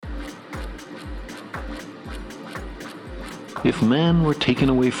If man were taken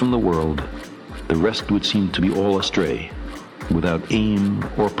away from the world, the rest would seem to be all astray, without aim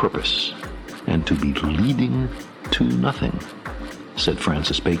or purpose, and to be leading to nothing, said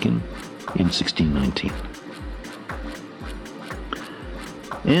Francis Bacon in 1619.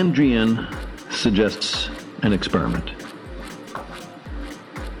 Andrienne suggests an experiment.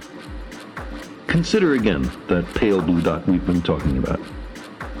 Consider again that pale blue dot we've been talking about.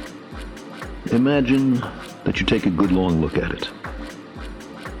 Imagine that you take a good long look at it.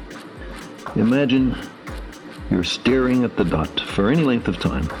 Imagine you're staring at the dot for any length of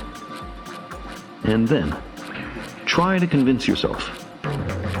time, and then try to convince yourself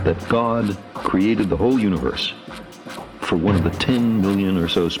that God created the whole universe for one of the 10 million or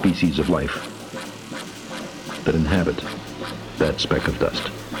so species of life that inhabit that speck of dust.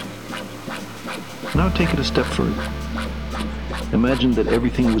 Now take it a step further. Imagine that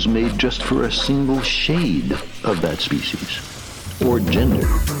everything was made just for a single shade of that species, or gender,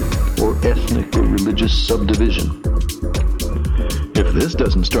 or ethnic or religious subdivision. If this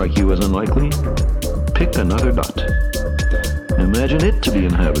doesn't strike you as unlikely, pick another dot. Imagine it to be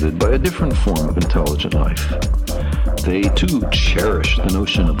inhabited by a different form of intelligent life. They too cherish the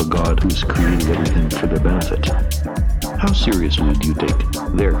notion of a God who's created everything for their benefit. How seriously do you take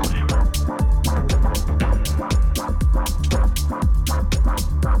their claim?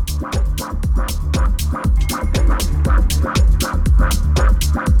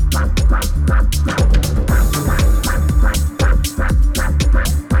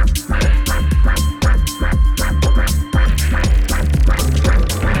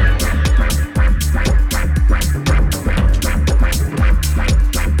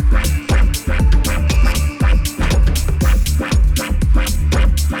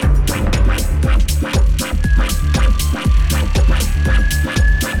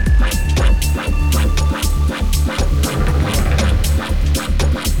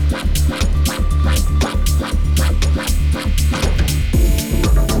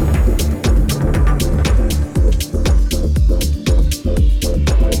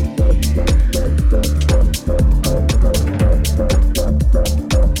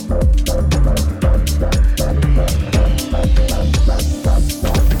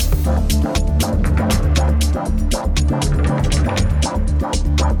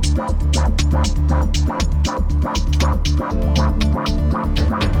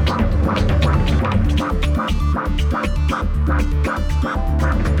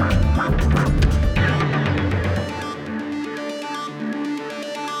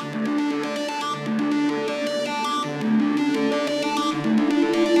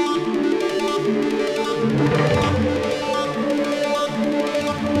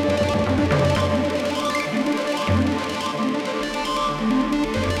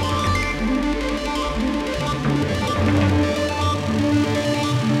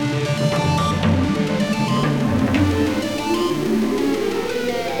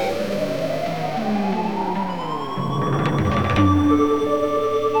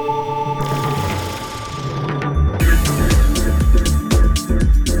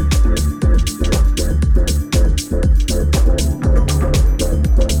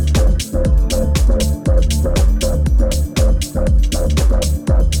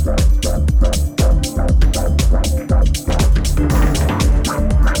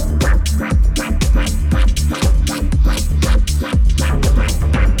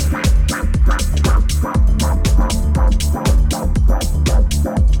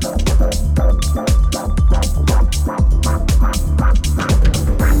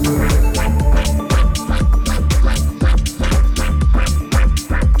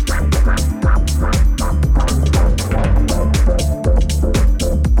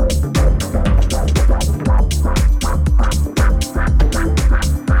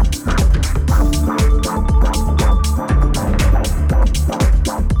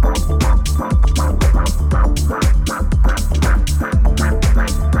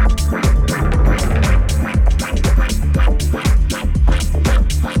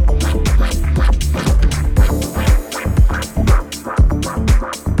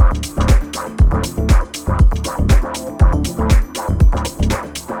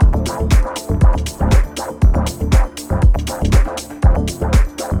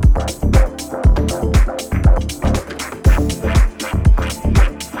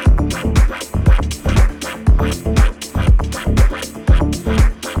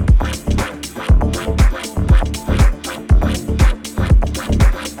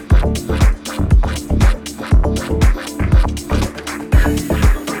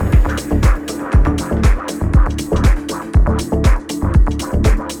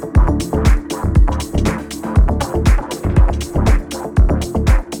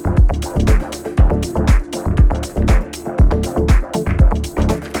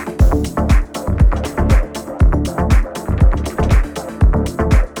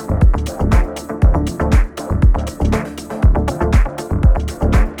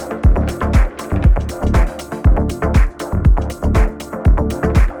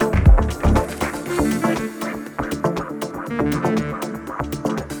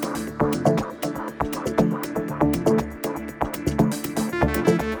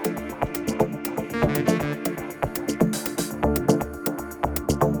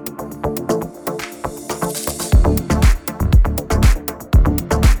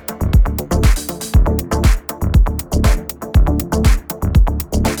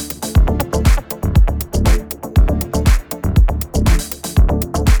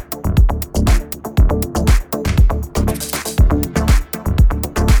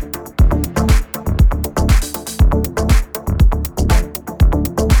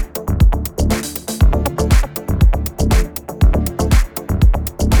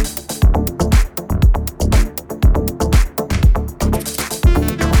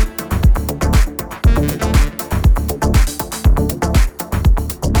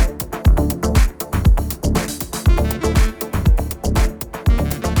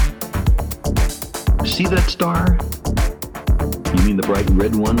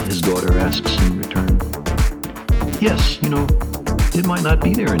 red one?" his daughter asks in return. "Yes, it might not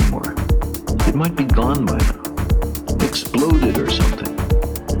be there anymore. It might be gone by now. Exploded or something.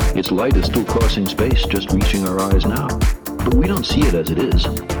 Its light is still crossing space, just reaching our eyes now. But we don't see it as it is.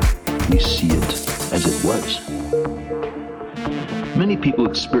 We see it as it was." Many people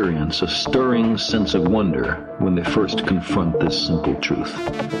experience a stirring sense of wonder when they first confront this simple truth.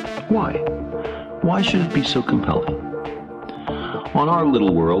 Why? Why should it be so compelling? On our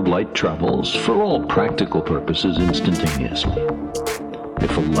little world, light travels, for all practical purposes, instantaneously.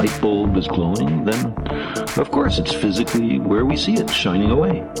 If a light bulb is glowing, then of course it's physically where we see it, shining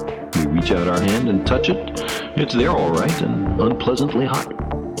away. We reach out our hand and touch it, it's there all right and unpleasantly hot.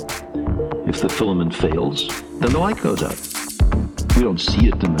 If the filament fails, then the light goes out. We don't see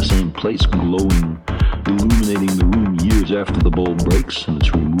it in the same place, glowing, illuminating the room years after the bulb breaks and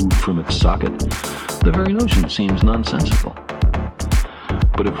it's removed from its socket. The very notion seems nonsensical.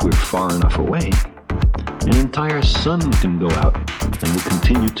 But if we're far enough away, an entire sun can go out and we'll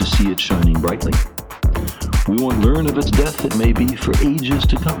continue to see it shining brightly. We won't learn of its death, it may be, for ages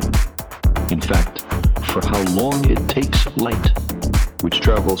to come. In fact, for how long it takes light, which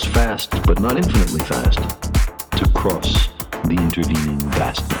travels fast but not infinitely fast, to cross the intervening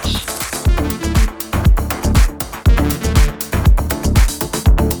vastness.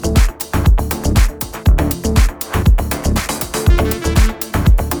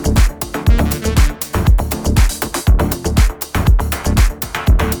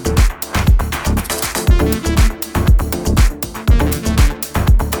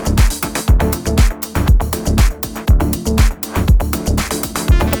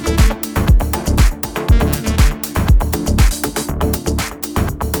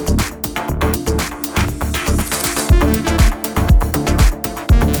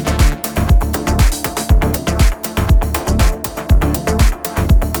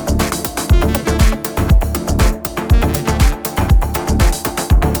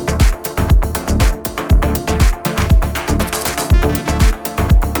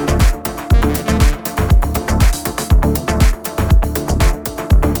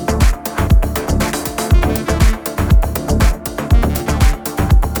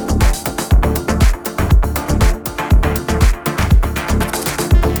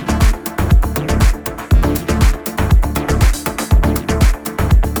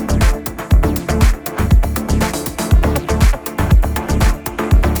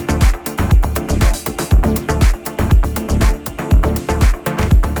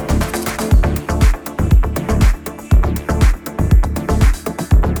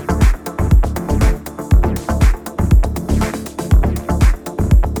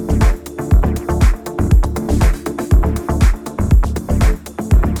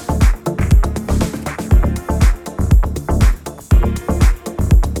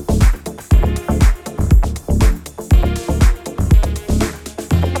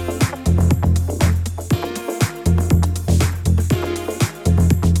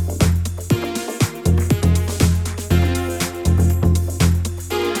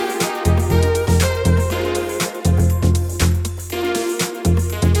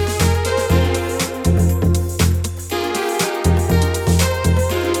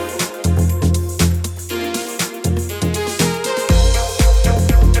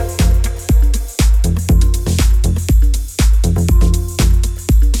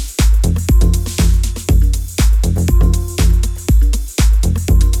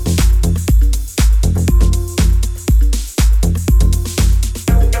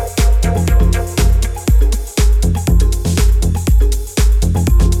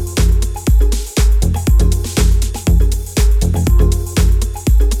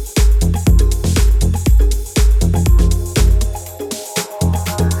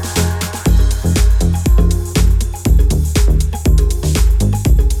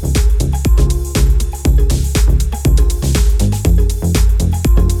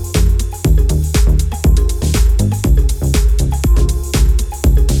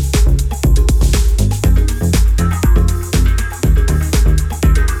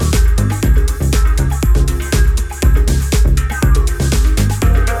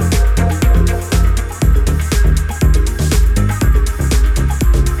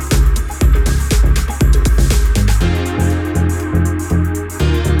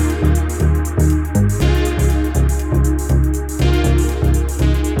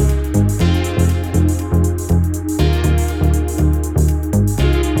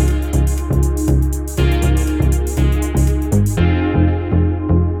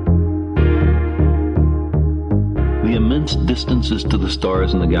 distances to the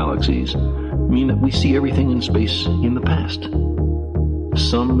stars and the galaxies mean that we see everything in space in the past.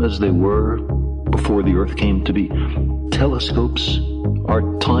 some as they were before the Earth came to be. Telescopes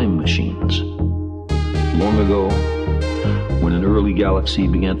are time machines. Long ago, when an early galaxy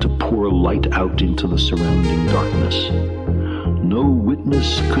began to pour light out into the surrounding darkness, no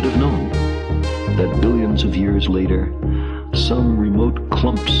witness could have known that billions of years later, some remote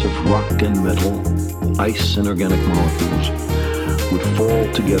clumps of rock and metal, ice and organic molecules, would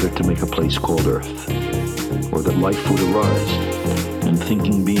fall together to make a place called Earth, or that life would arise and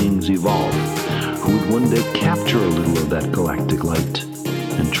thinking beings evolve who would one day capture a little of that galactic light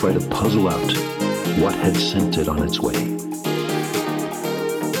and try to puzzle out what had sent it on its way.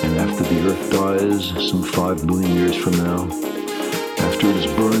 And after the Earth dies, some 5 billion years from now, after it is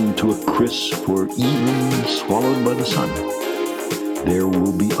burned to a crisp or even swallowed by the sun, there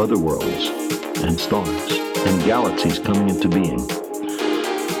will be other worlds and stars and galaxies coming into being,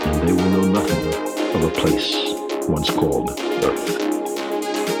 and they will know nothing of a place once called Earth.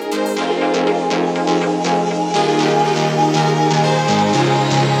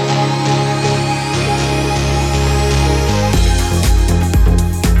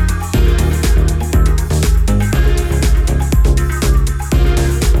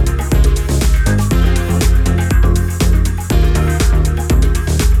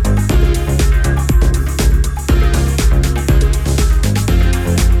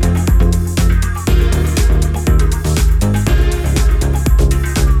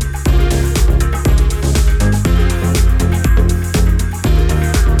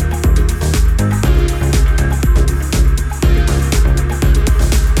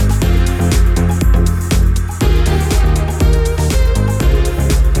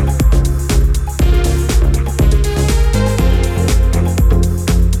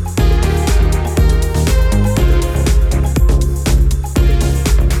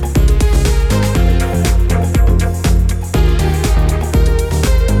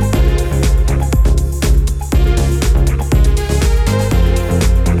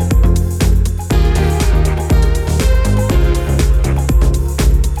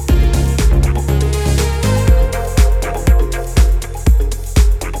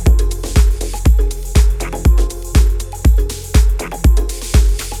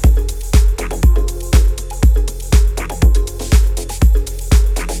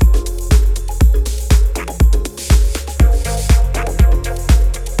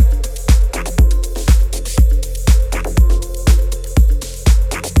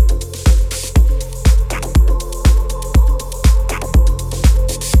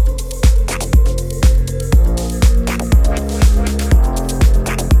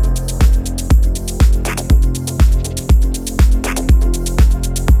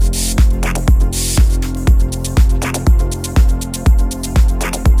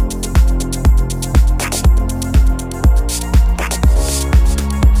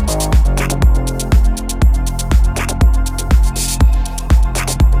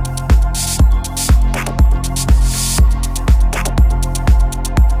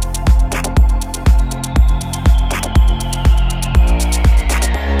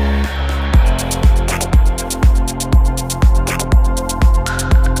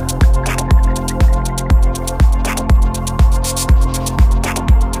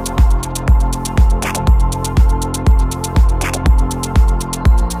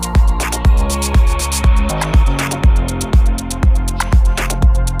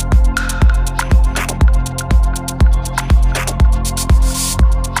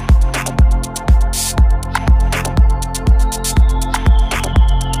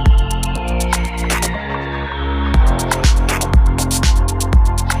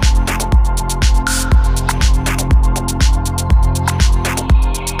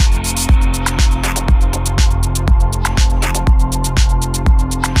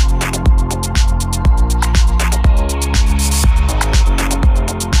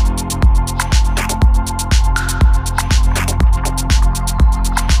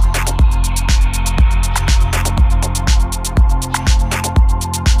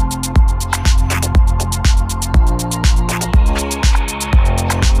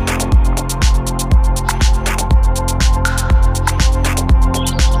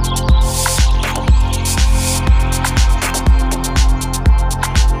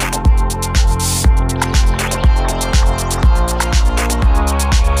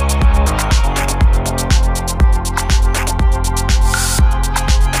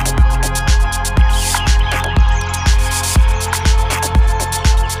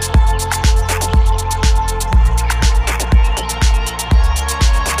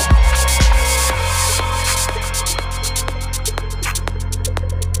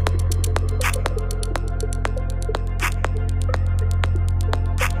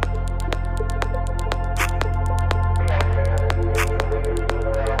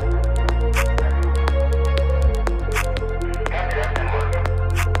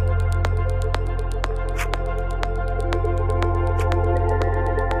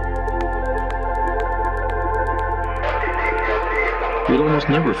 It almost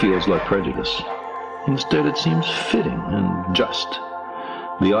never feels like prejudice. Instead, it seems fitting and just.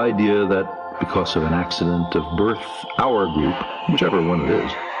 The idea that because of an accident of birth, our group, whichever one it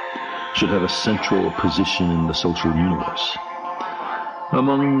is, should have a central position in the social universe.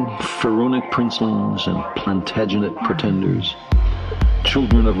 Among pharaonic princelings and Plantagenet pretenders,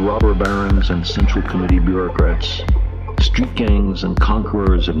 children of robber barons and Central Committee bureaucrats, street gangs and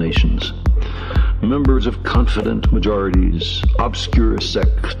conquerors of nations, members of confident majorities, obscure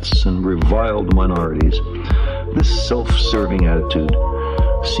sects, and reviled minorities, this self-serving attitude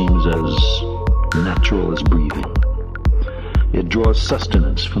seems as natural as breathing. It draws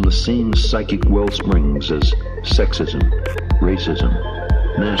sustenance from the same psychic wellsprings as sexism, racism,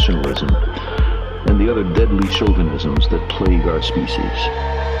 nationalism, and the other deadly chauvinisms that plague our species.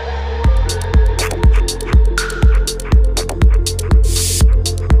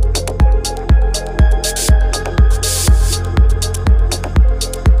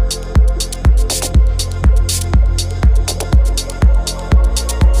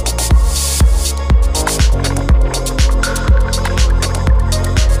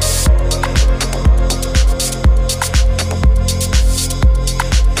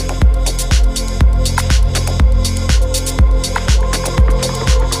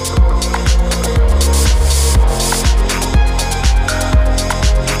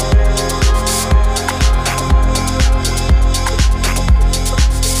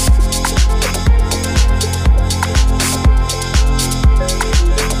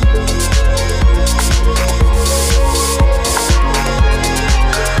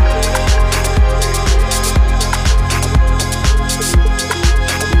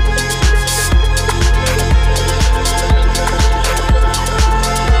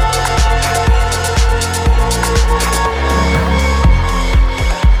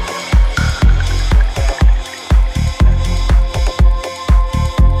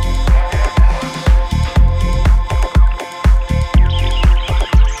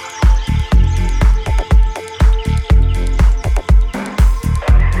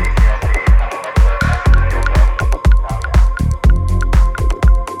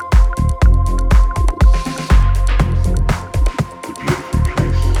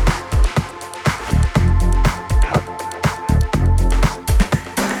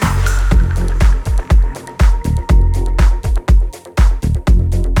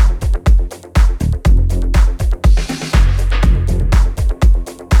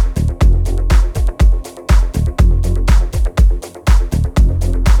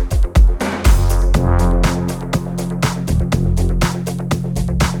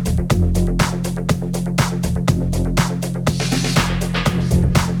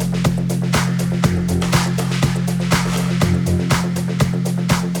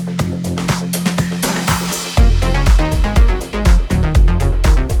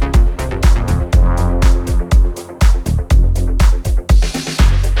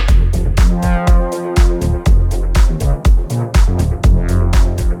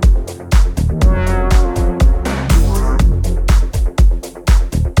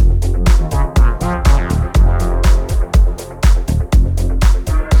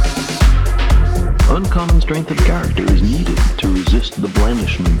 Strength of character is needed to resist the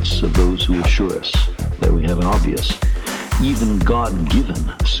blandishments of those who assure us that we have an obvious, even God-given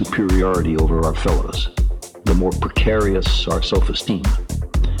superiority over our fellows. The more precarious our self-esteem,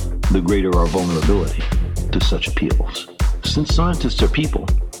 the greater our vulnerability to such appeals. Since scientists are people,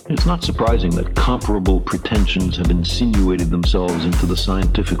 it's not surprising that comparable pretensions have insinuated themselves into the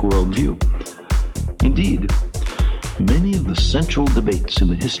scientific worldview. Indeed, many of the central debates in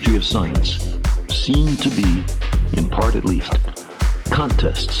the history of science seem to be, in part at least,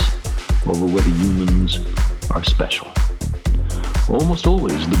 contests over whether humans are special. Almost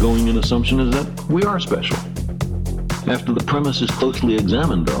always the going-in assumption is that we are special. After the premise is closely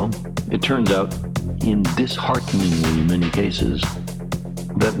examined, though, it turns out, in dishearteningly many cases,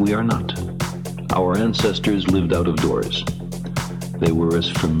 that we are not. Our ancestors lived out of doors. They were as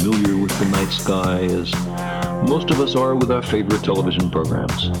familiar with the night sky as most of us are with our favorite television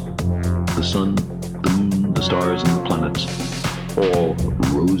programs. The sun, the moon, the stars, and the planets all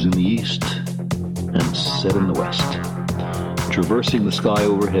rose in the east and set in the west, traversing the sky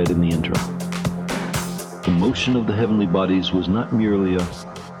overhead in the interim. The motion of the heavenly bodies was not merely a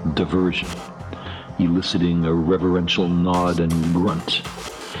diversion, eliciting a reverential nod and grunt.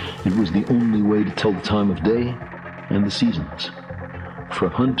 It was the only way to tell the time of day and the seasons. For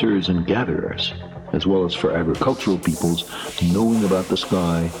hunters and gatherers, as well as for agricultural peoples, knowing about the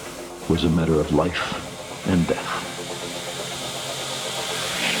sky was a matter of life and death.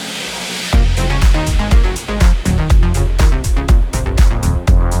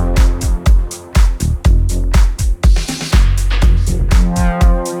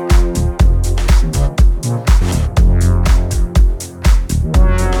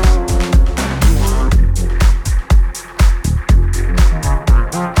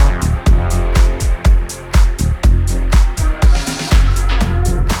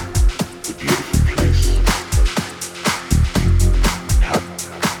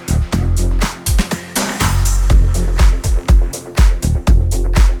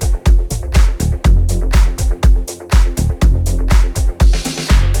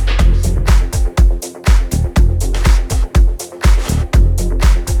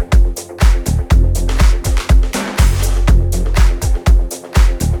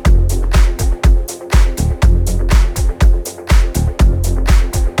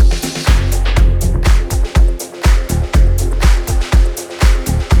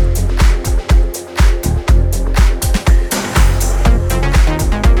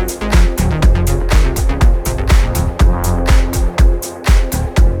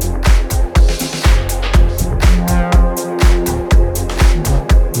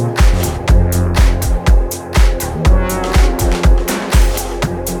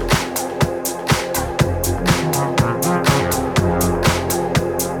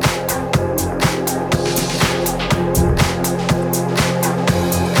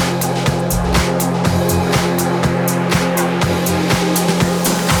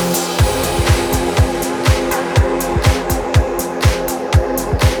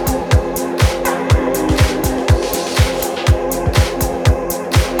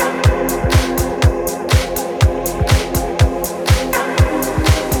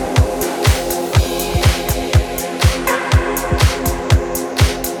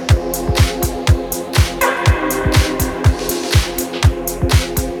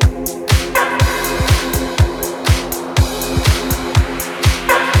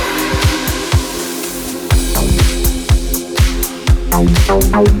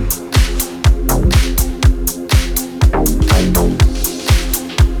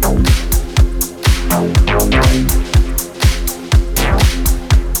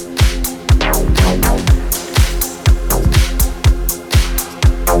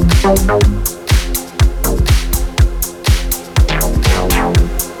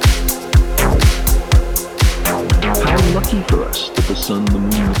 Lucky for us that the sun, the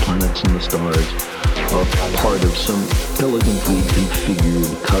moon, the planets, and the stars are part of some elegantly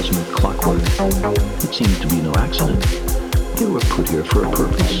configured cosmic clockwork. It seems to be no accident. They were put here for a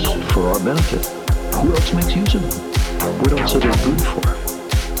purpose, for our benefit. Who else makes use of them? What else are they good for?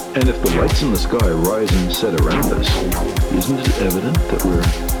 And if the lights in the sky rise and set around us, isn't it evident that we're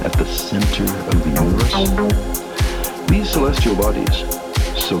at the center of the universe? These celestial bodies,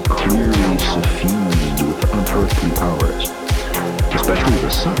 so clearly suffused with unearthly powers, especially the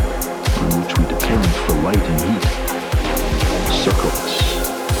sun, on which we depend for light and heat, circle us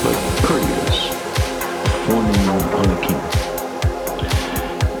like couriers forming on a king.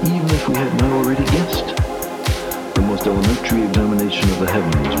 Even if we had not already guessed, the most elementary examination of the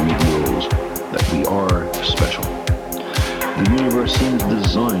heavens reveals that we are special. The universe seems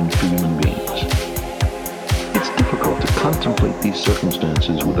designed for human beings. It's difficult to contemplate these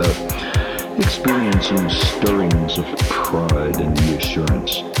circumstances without experiencing stirrings of pride and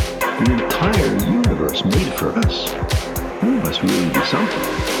reassurance. The entire universe made for us. We must really be something.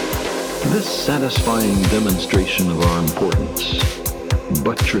 This satisfying demonstration of our importance,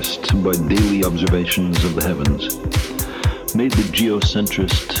 buttressed by daily observations of the heavens, made the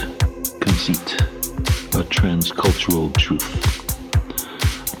geocentrist conceit a transcultural truth.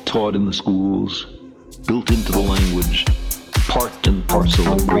 Taught in the schools, built into the language, part and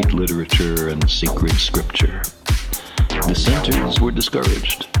parcel of great literature and sacred scripture. Dissenters were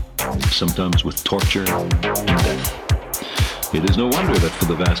discouraged, sometimes with torture and death. It is no wonder that for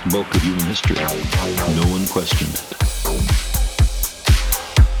the vast bulk of human history, no one questioned it.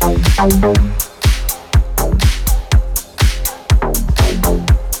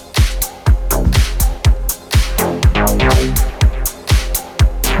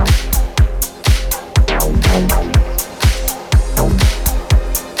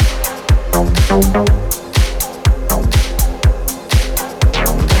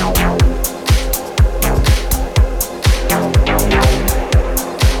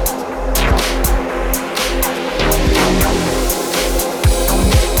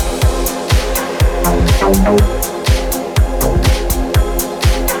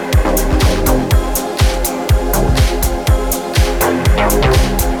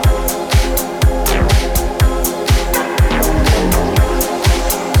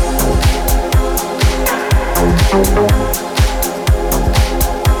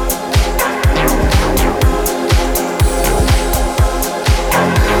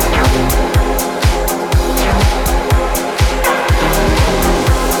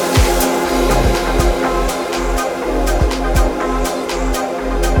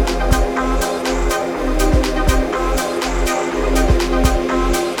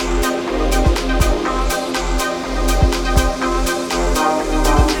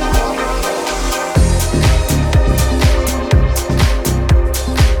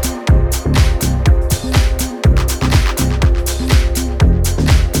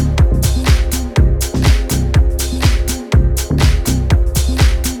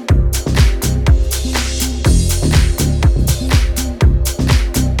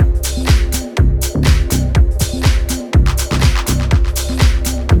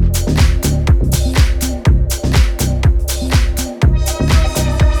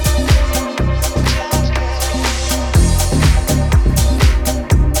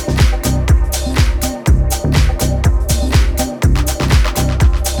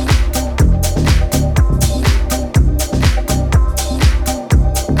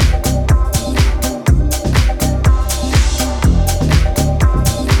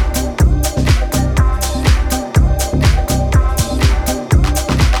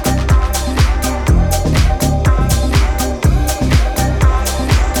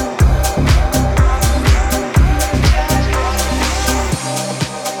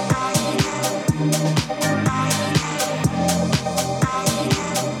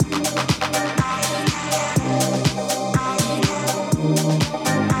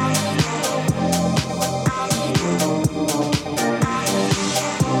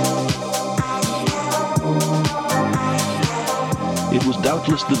 It was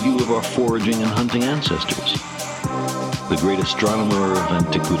doubtless the view of our foraging and hunting ancestors. The great astronomer of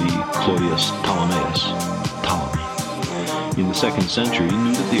antiquity, Claudius Ptolemy, in the 2nd century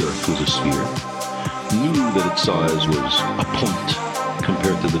knew that the Earth was a sphere, knew that its size was a point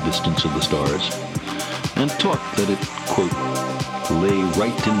compared to the distance of the stars, and taught that it, quote, lay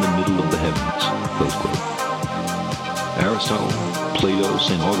right in the middle of the heavens, close quote. Aristotle, Plato,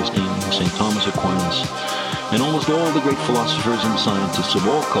 St. Augustine, St. Thomas Aquinas, and almost all the great philosophers and scientists of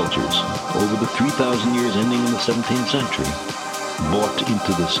all cultures over the 3,000 years ending in the 17th century bought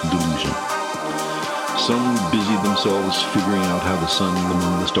into this delusion. Some busied themselves figuring out how the sun, the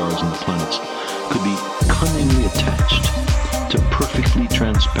moon, the stars, and the planets could be cunningly attached to perfectly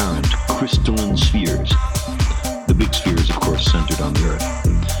transparent crystalline spheres, the big spheres, of course, centered on the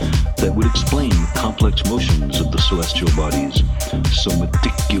Earth, that would explain the complex motions of the celestial bodies so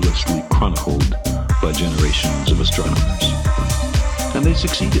meticulously chronicled by generations of astronomers. And they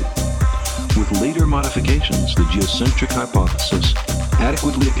succeeded. With later modifications, the geocentric hypothesis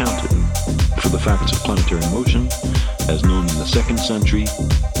adequately accounted for the facts of planetary motion as known in the 2nd century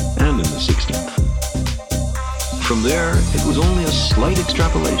and in the 16th. From there, it was only a slight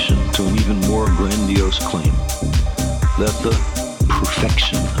extrapolation to an even more grandiose claim that the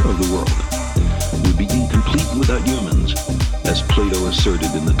perfection of the world would be incomplete without humans, as Plato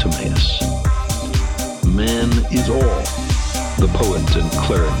asserted in the Timaeus. Man is all, the poet and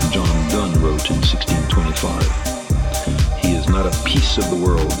cleric John Donne wrote in 1625. He is not a piece of the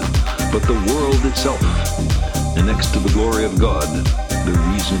world, but the world itself, and next to the glory of God, the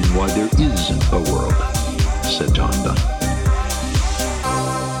reason why there is a world, said John Donne.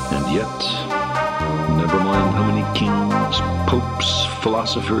 And yet, never mind how many kings, popes,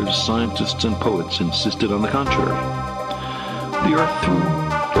 philosophers, scientists, and poets insisted on the contrary, the Earth,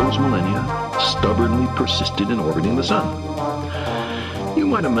 through those millennia, stubbornly persisted in orbiting the sun. You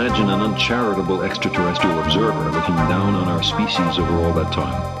might imagine an uncharitable extraterrestrial observer looking down on our species over all that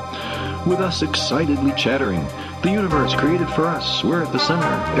time, with us excitedly chattering, "The universe created for us, we're at the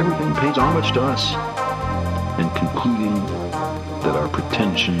center, everything pays homage to us," and concluding that our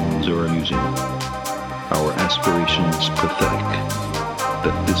pretensions are amusing, our aspirations pathetic,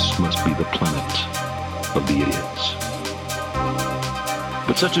 that this must be the planet of the idiots.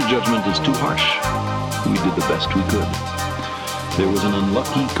 But such a judgment is too harsh. We did the best we could. There was an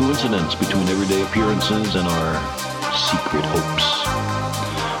unlucky coincidence between everyday appearances and our secret hopes.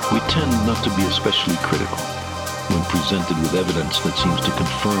 We tend not to be especially critical when presented with evidence that seems to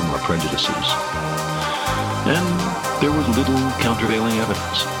confirm our prejudices. And there was little countervailing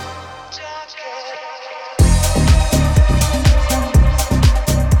evidence.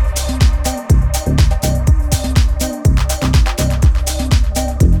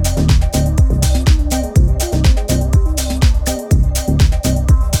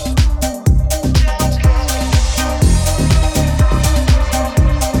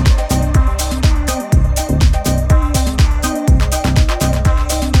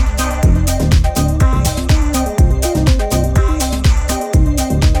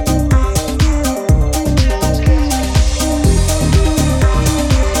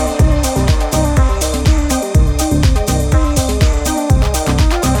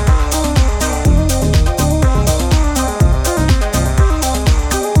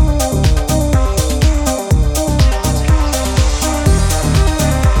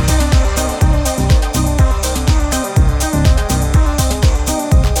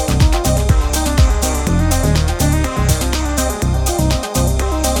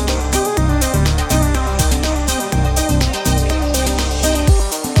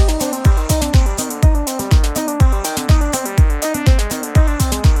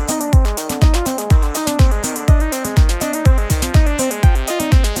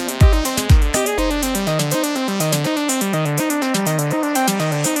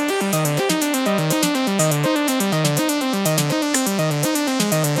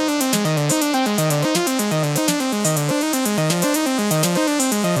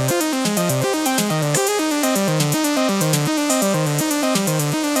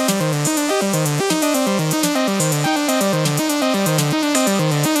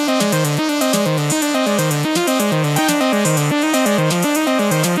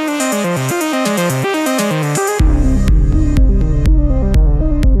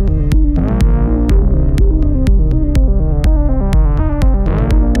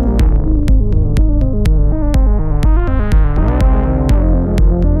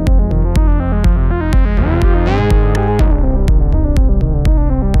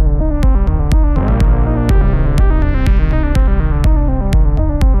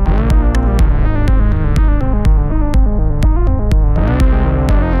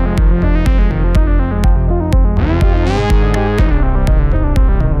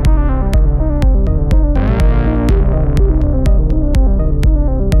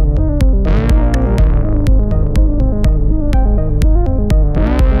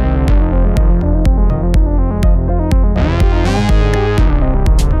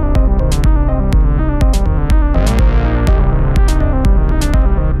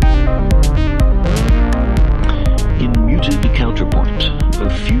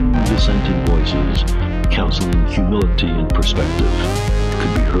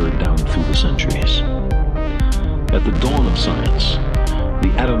 could be heard down through the centuries. At the dawn of science,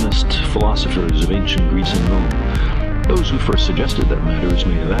 the atomist philosophers of ancient Greece and Rome, those who first suggested that matter is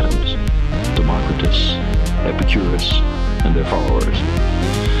made of atoms, Democritus, Epicurus, and their followers,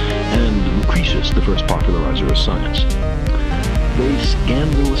 and Lucretius, the first popularizer of science, they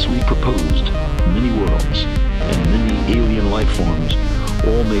scandalously proposed many worlds and many alien life forms,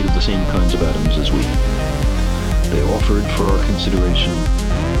 all made of the same kinds of atoms as we. They offered for our consideration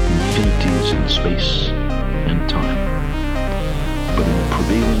infinities in space and time. But in the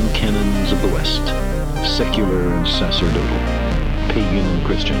prevailing canons of the West, secular and sacerdotal, pagan and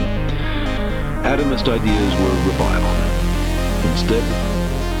Christian, atomist ideas were reviled. Instead,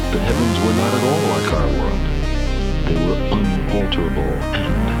 the heavens were not at all like our world. They were unalterable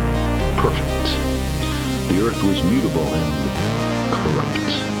and perfect. The earth was mutable and corrupt.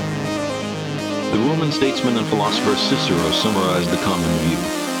 The Roman statesman and philosopher Cicero summarized the common view.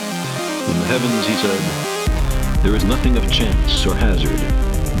 In the heavens, he said, there is nothing of chance or hazard,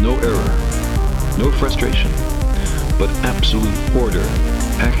 no error, no frustration, but absolute order,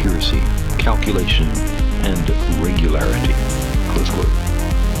 accuracy, calculation, and regularity. Close quote.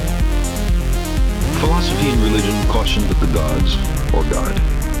 Philosophy and religion cautioned that the gods, or God,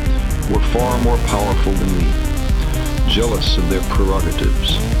 were far more powerful than we, jealous of their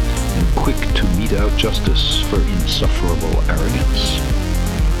prerogatives, and quick to mete out justice for insufferable arrogance.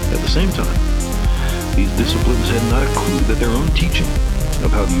 At the same time, these disciplines had not a clue that their own teaching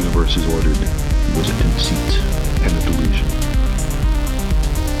of how the universe is ordered was a conceit and a delusion.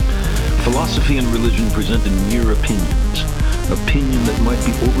 Philosophy and religion presented mere opinions, opinion that might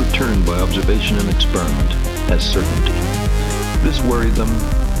be overturned by observation and experiment as certainty. This worried them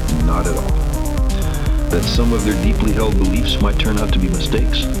not at all. That some of their deeply held beliefs might turn out to be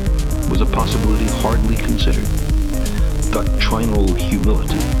mistakes was a possibility hardly considered. Doctrinal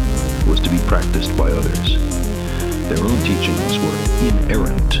humility was to be practiced by others. Their own teachings were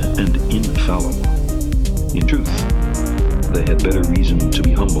inerrant and infallible. In truth, they had better reason to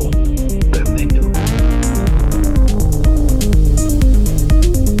be humble than they knew.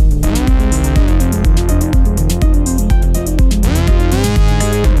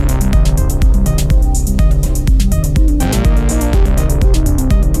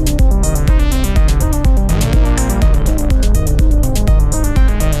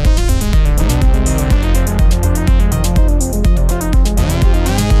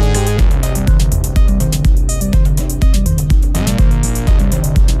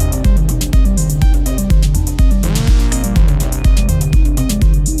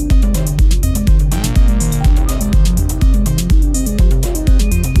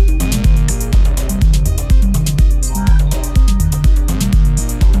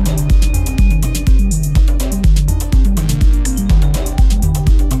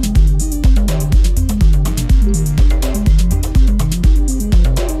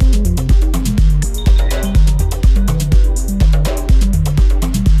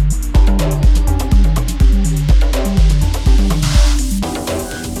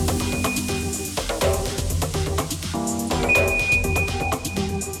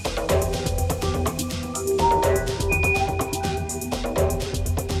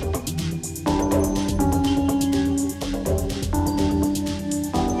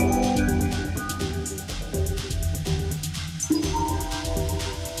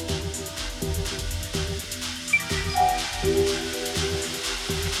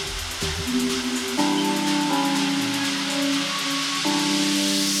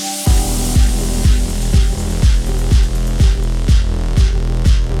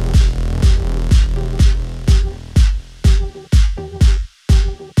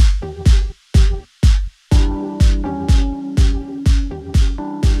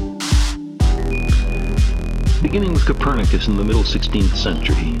 Beginning with Copernicus in the middle 16th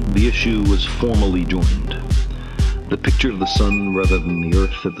century, the issue was formally joined. The picture of the sun rather than the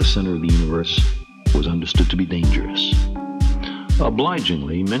earth at the center of the universe was understood to be dangerous.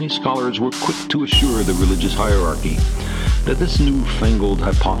 Obligingly, many scholars were quick to assure the religious hierarchy that this newfangled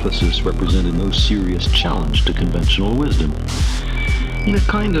hypothesis represented no serious challenge to conventional wisdom. In a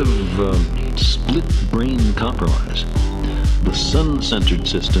kind of split-brain compromise, the sun-centered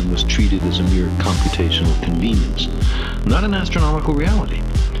system was treated as a mere computational convenience, not an astronomical reality.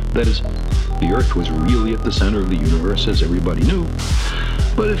 That is, the Earth was really at the center of the universe, as everybody knew.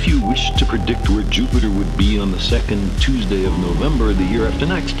 But if you wished to predict where Jupiter would be on the second Tuesday of November the year after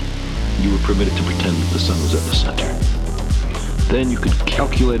next, you were permitted to pretend that the sun was at the center. Then you could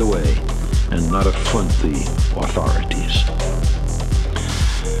calculate away and not affront the authorities.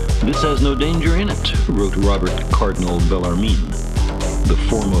 "This has no danger in it," wrote Robert Cardinal Bellarmine. the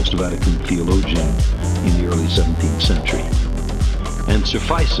foremost Vatican theologian in the early 17th century. And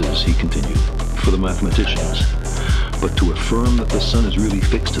suffices, he continued, for the mathematicians. But to affirm that the sun is really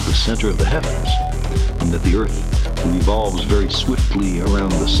fixed at the center of the heavens, and that the earth revolves very swiftly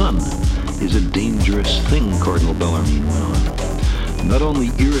around the sun, is a dangerous thing, Cardinal Bellarmine went on, not only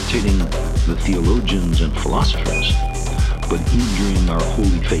irritating the theologians and philosophers, but injuring our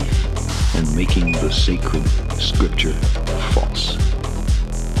holy faith and making the sacred scripture false.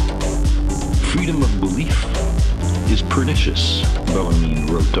 Freedom of belief is pernicious, Bellarmine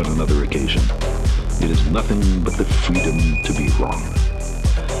wrote on another occasion. It is nothing but the freedom to be wrong.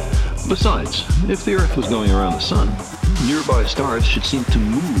 Besides, if the earth was going around the sun, nearby stars should seem to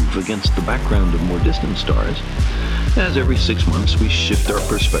move against the background of more distant stars, as every 6 months we shift our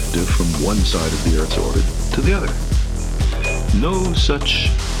perspective from one side of the Earth's orbit to the other. No such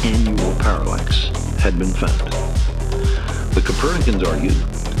annual parallax had been found. The Copernicans argued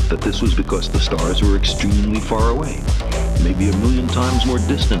that this was because the stars were extremely far away, maybe 1,000,000 times more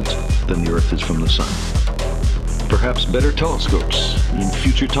distant than the Earth is from the sun. Perhaps better telescopes in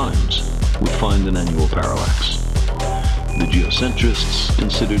future times would find an annual parallax. The geocentrists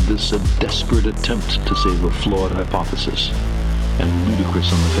considered this a desperate attempt to save a flawed hypothesis, and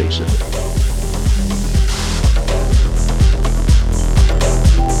ludicrous on the face of it.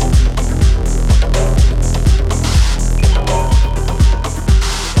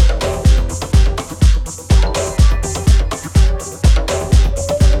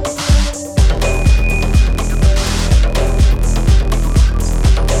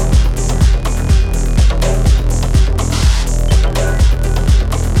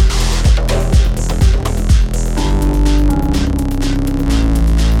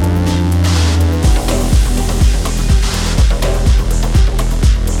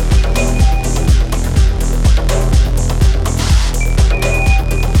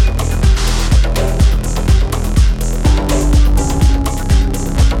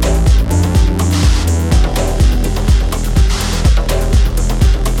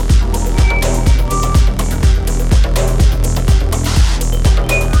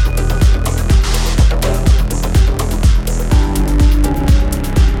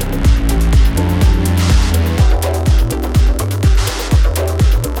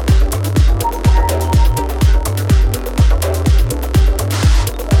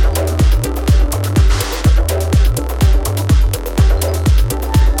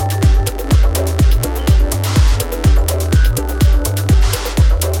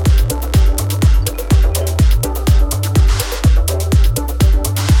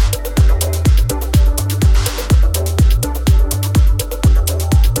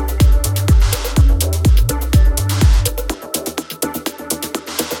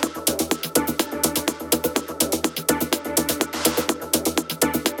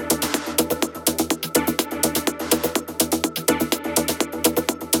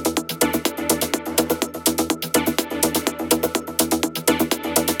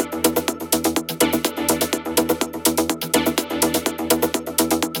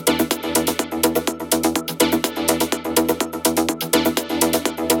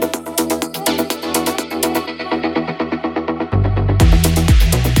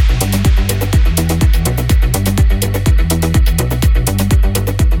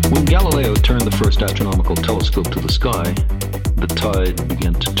 First astronomical telescope to the sky, the tide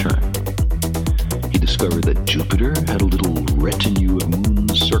began to turn. He discovered that Jupiter had a little retinue of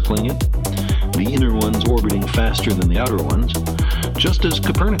moons circling it, the inner ones orbiting faster than the outer ones, just as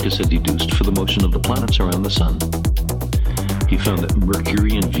Copernicus had deduced for the motion of the planets around the sun. He found that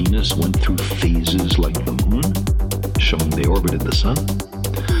Mercury and Venus went through phases like the moon, showing they orbited the sun.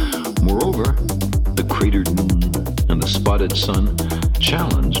 Moreover, the cratered moon and the spotted sun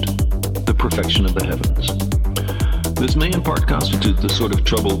challenged the perfection of the heavens. This may in part constitute the sort of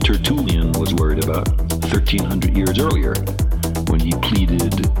trouble Tertullian was worried about 1,300 years earlier, when he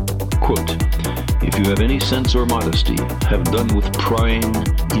pleaded, quote, "If you have any sense or modesty, have done with prying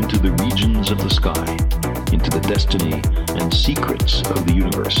into the regions of the sky, into the destiny and secrets of the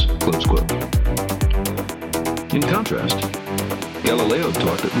universe," close quote. In contrast, Galileo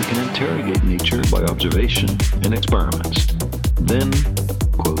taught that we can interrogate nature by observation and experiments. Then,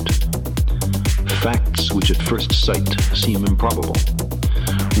 quote, "facts which at first sight seem improbable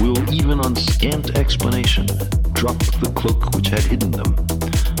will, even on scant explanation, drop the cloak which had hidden them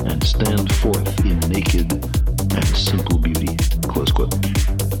and stand forth in naked and simple beauty," close quote.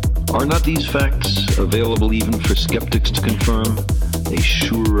 Are not these facts, available even for skeptics to confirm, a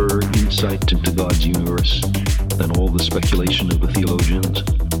surer insight into God's universe than all the speculation of the theologians?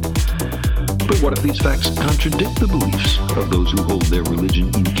 But what if these facts contradict the beliefs of those who hold their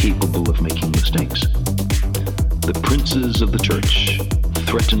religion incapable of making mistakes? The princes of the church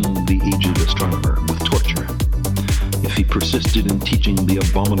threatened the aged astronomer with torture if he persisted in teaching the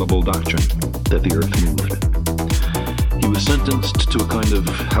abominable doctrine that the earth moved. He was sentenced to a kind of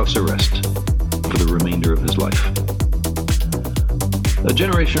house arrest for the remainder of his life. A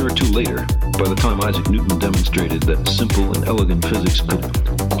generation or two later, by the time Isaac Newton demonstrated that simple and elegant physics could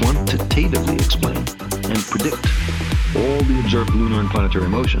quantitatively explain and predict all the observed lunar and planetary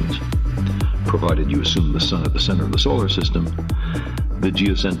motions, provided you assume the sun at the center of the solar system, the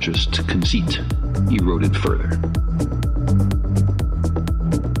geocentrist conceit eroded further.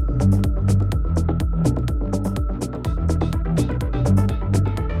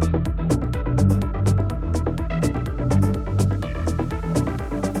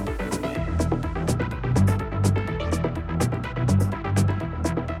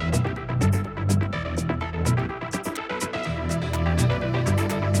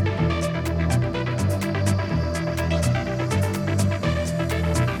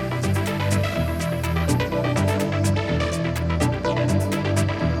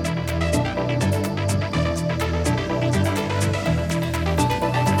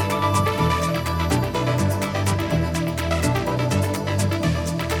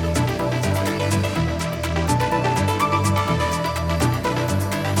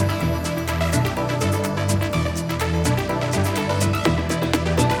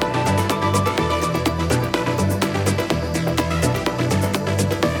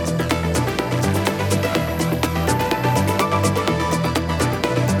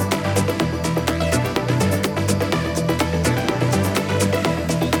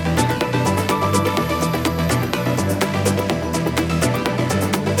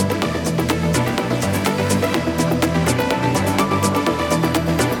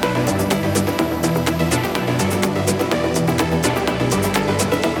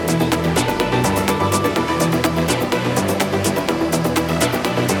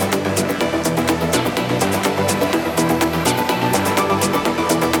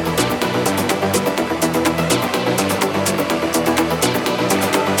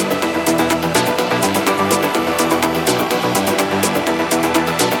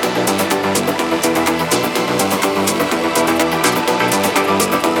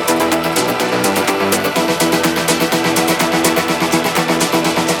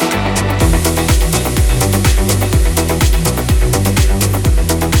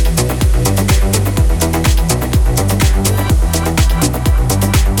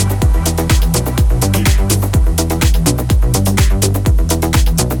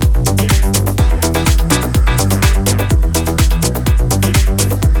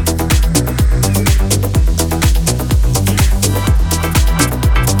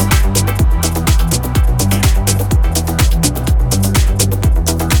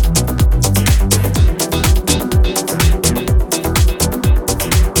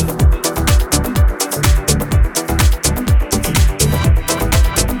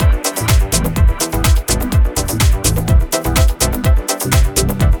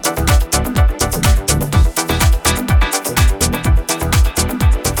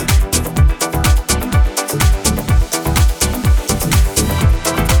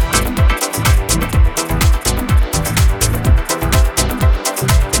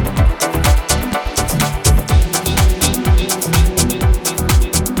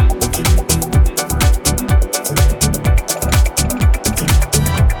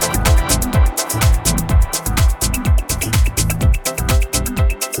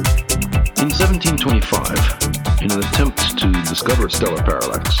 discover stellar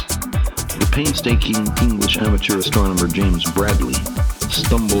parallax, the painstaking English amateur astronomer James Bradley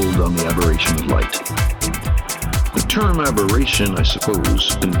stumbled on the aberration of light. The term aberration, I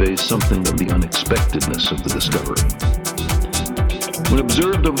suppose, conveys something of the unexpectedness of the discovery. When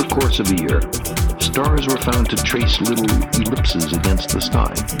observed over the course of a year, stars were found to trace little ellipses against the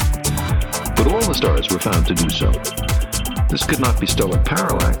sky. But all the stars were found to do so. This could not be stellar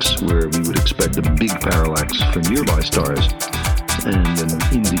parallax, where we would expect a big parallax for nearby stars and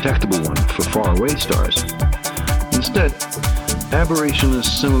an indetectable one for faraway stars. Instead, aberration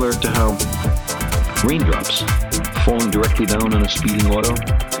is similar to how raindrops, falling directly down on a speeding auto,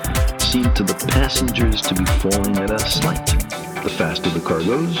 seem to the passengers to be falling at a slant. The faster the car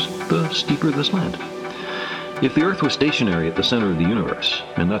goes, the steeper the slant. If the Earth were stationary at the center of the universe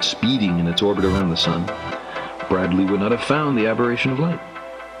and not speeding in its orbit around the sun, Bradley would not have found the aberration of light.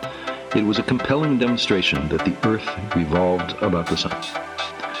 It was a compelling demonstration that the Earth revolved about the sun.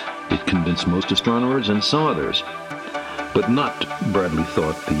 It convinced most astronomers and some others but not, Bradley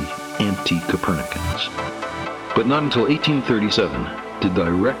thought, the anti-Copernicans. But not until 1837 did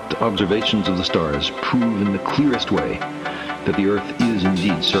direct observations of the stars prove in the clearest way that the Earth is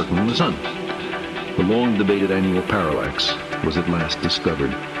indeed circling the Sun. The long-debated annual parallax was at last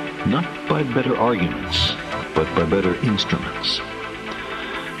discovered, not by better arguments, but by better instruments.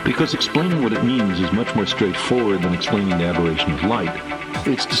 Because explaining what it means is much more straightforward than explaining the aberration of light,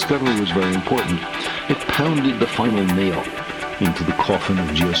 its discovery was very important. It pounded the final nail into the coffin of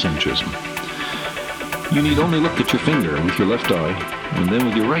geocentrism. You need only look at your finger with your left eye, and then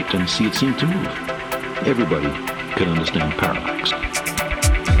with your right, and see it seem to move. Everybody can understand parallax.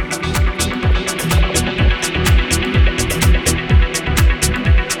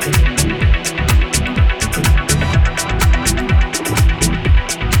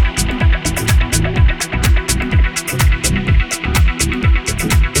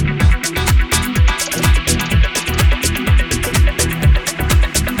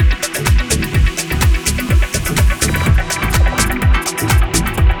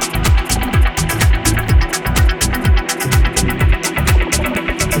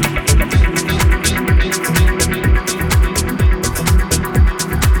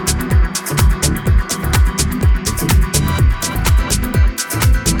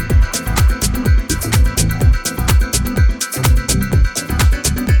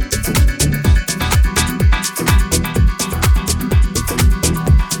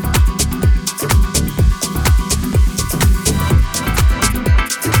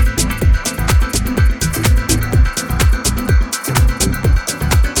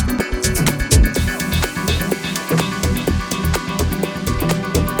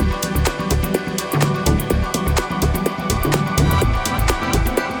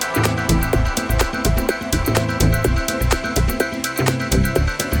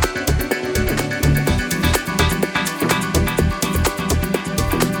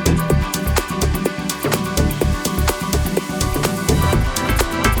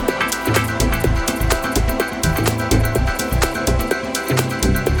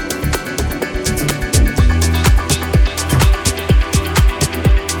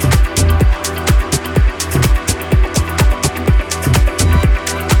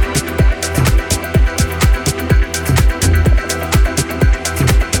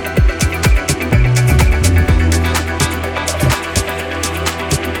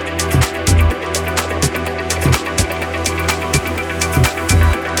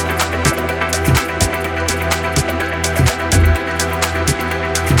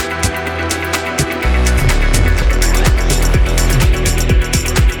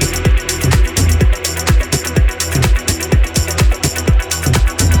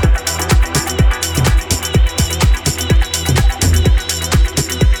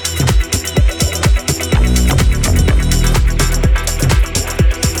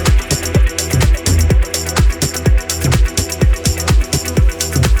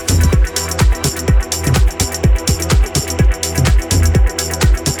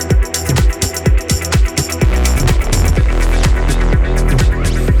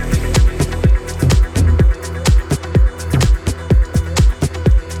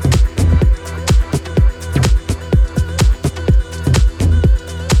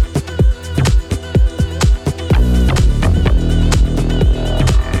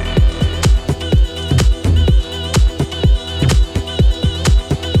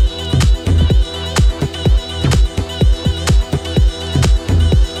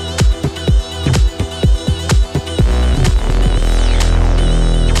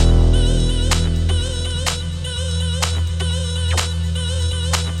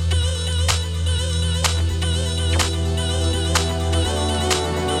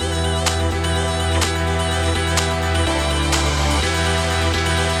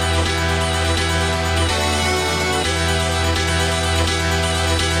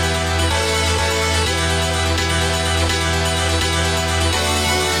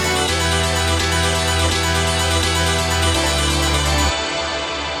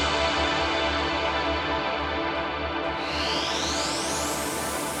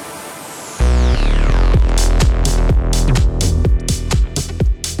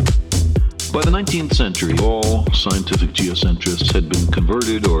 By the 19th century, all scientific geocentrists had been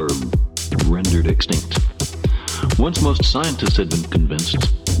converted or rendered extinct. Once most scientists had been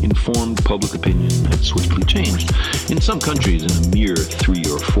convinced, informed public opinion had swiftly changed, in some countries in a mere 3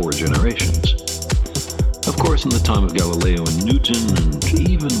 or 4 generations. Of course, in the time of Galileo and Newton, and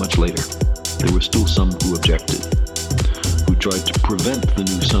even much later, there were still some who objected, who tried to prevent the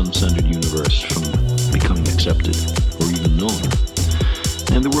new sun-centered universe from becoming accepted or even known.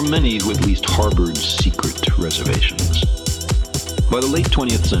 And and there were many who at least harbored secret reservations. By the late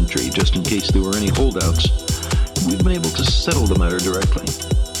 20th century, just in case there were any holdouts, we've been able to settle the matter directly.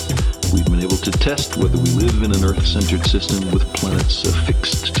 We've been able to test whether we live in an Earth-centered system with planets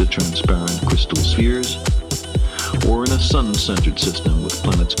affixed to transparent crystal spheres, or in a Sun-centered system with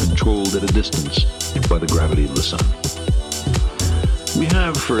planets controlled at a distance by the gravity of the Sun. We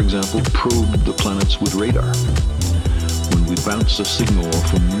have, for example, probed the planets with radar. When we bounce a signal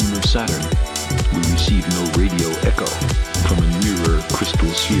off a moon or Saturn, we receive no radio echo from a nearer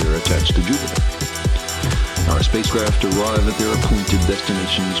crystal sphere attached to Jupiter. Our spacecraft arrive at their appointed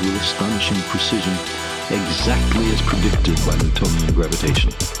destinations with astonishing precision, exactly as predicted by Newtonian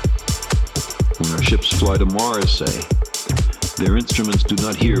gravitation. When our ships fly to Mars, say, their instruments do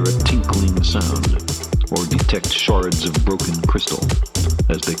not hear a tinkling sound or detect shards of broken crystal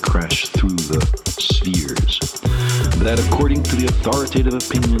as they crash through the spheres. That, according to the authoritative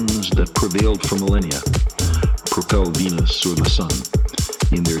opinions that prevailed for millennia, propel Venus or the Sun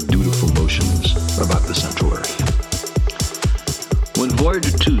in their dutiful motions about the central Earth. When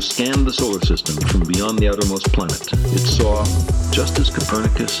Voyager 2 scanned the solar system from beyond the outermost planet, it saw, just as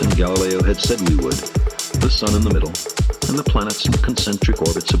Copernicus and Galileo had said we would, the Sun in the middle and the planets in concentric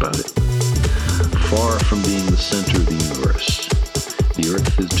orbits about it. Far from being the center of the universe, the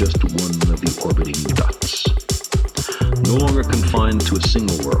Earth is just one of the orbiting dots. No longer confined to a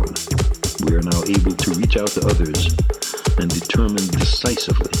single world, we are now able to reach out to others and determine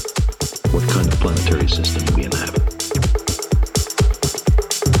decisively what kind of planetary system we inhabit.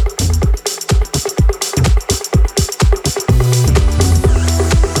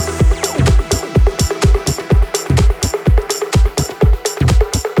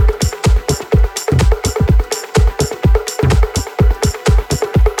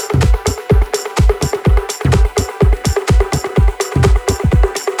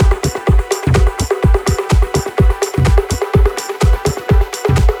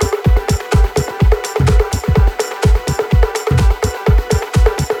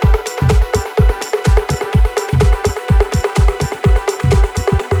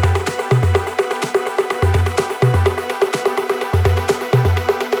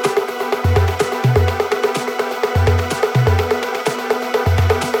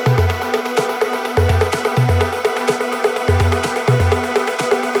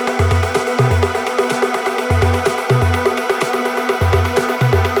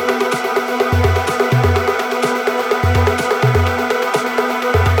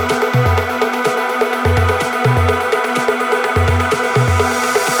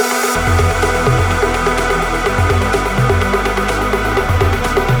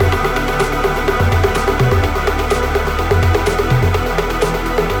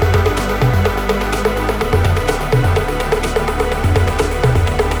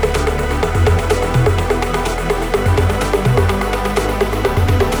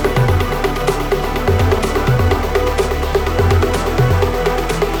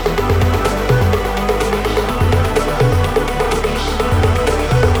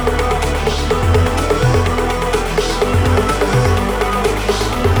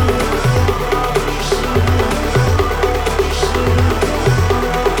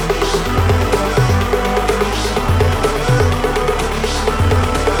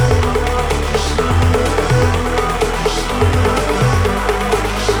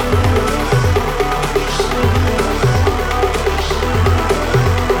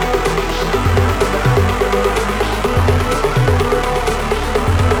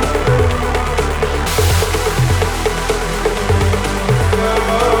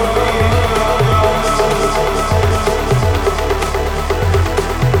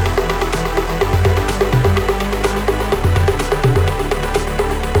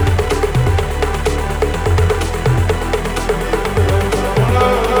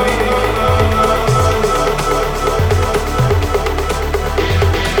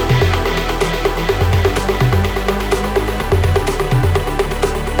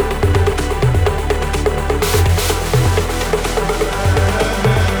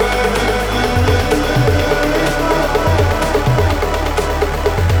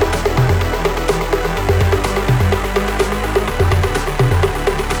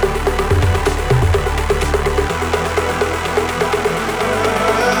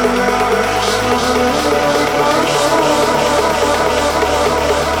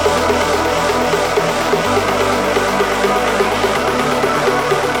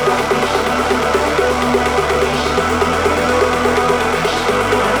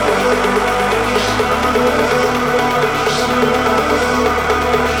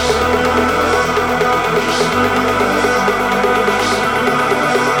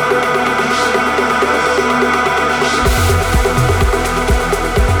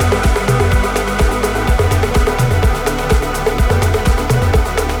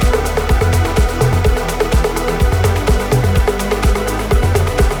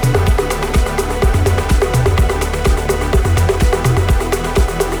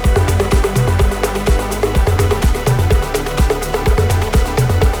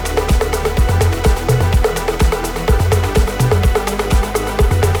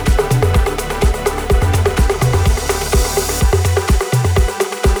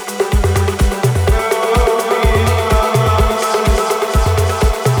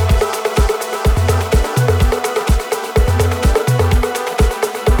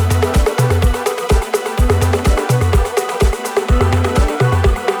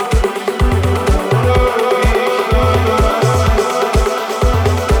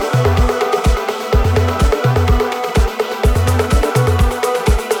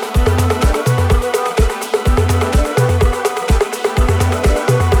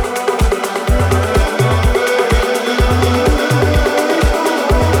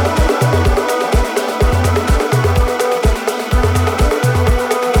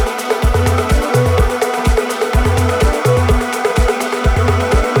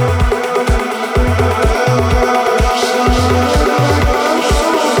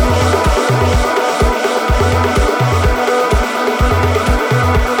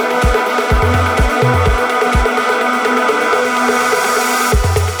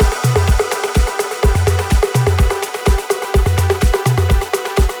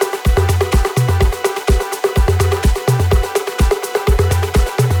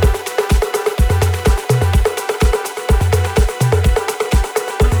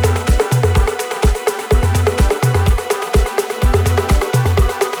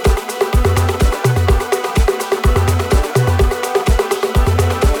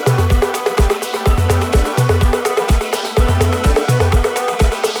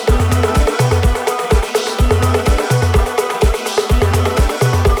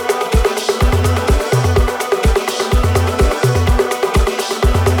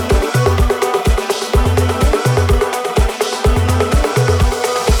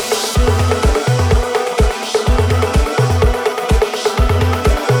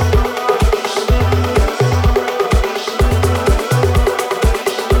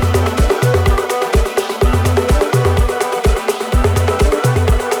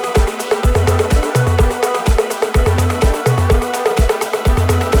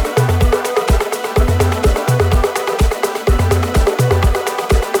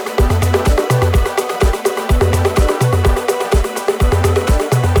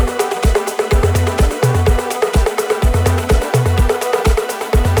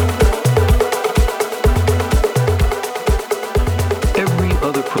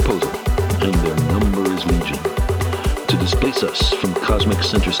 cosmic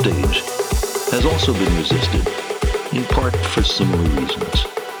center stage has also been resisted, in part for similar reasons.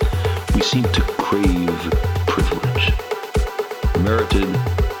 We seem to crave privilege, merited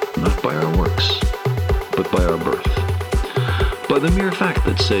not by our works, but by our birth. By the mere fact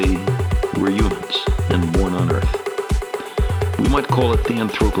that, say, we're humans and born on Earth. We might call it the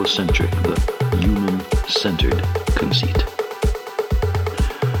anthropocentric, the human-centered conceit.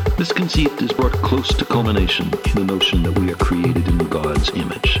 This conceit is brought close to culmination in the notion that we are created in God's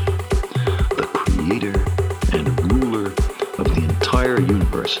image. The creator and ruler of the entire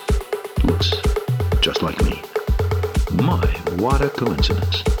universe looks just like me. My, what a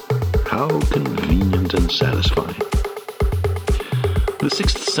coincidence. How convenient and satisfying. The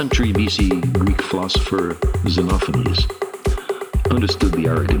 6th century BC Greek philosopher Xenophanes understood the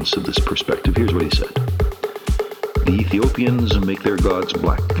arrogance of this perspective. Here's what he said. The Ethiopians make their gods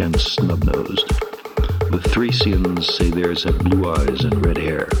black and snub-nosed. The Thracians say theirs have blue eyes and red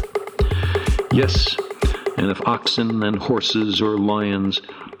hair. Yes, and if oxen and horses or lions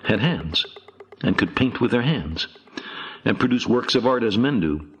had hands and could paint with their hands and produce works of art as men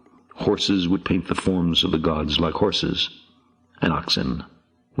do, horses would paint the forms of the gods like horses, and oxen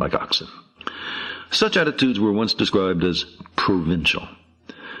like oxen. Such attitudes were once described as provincial,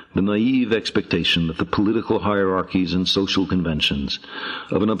 the naive expectation that the political hierarchies and social conventions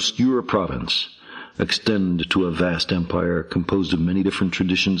of an obscure province extend to a vast empire composed of many different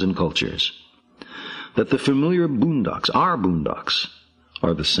traditions and cultures, that the familiar boondocks, our boondocks,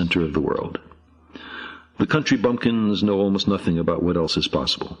 are the center of the world. The country bumpkins know almost nothing about what else is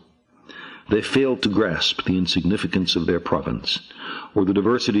possible. They fail to grasp the insignificance of their province or the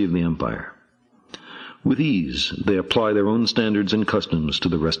diversity of the empire. With ease, they apply their own standards and customs to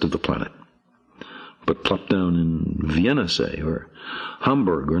the rest of the planet. But plop down in Vienna, say, or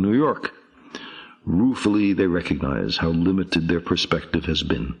Hamburg or New York, ruefully they recognize how limited their perspective has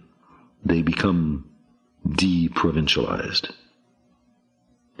been. They become deprovincialized.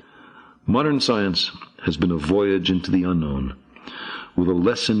 Modern science has been a voyage into the unknown, with a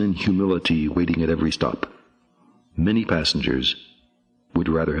lesson in humility waiting at every stop. Many passengers would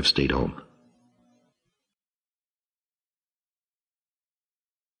rather have stayed home.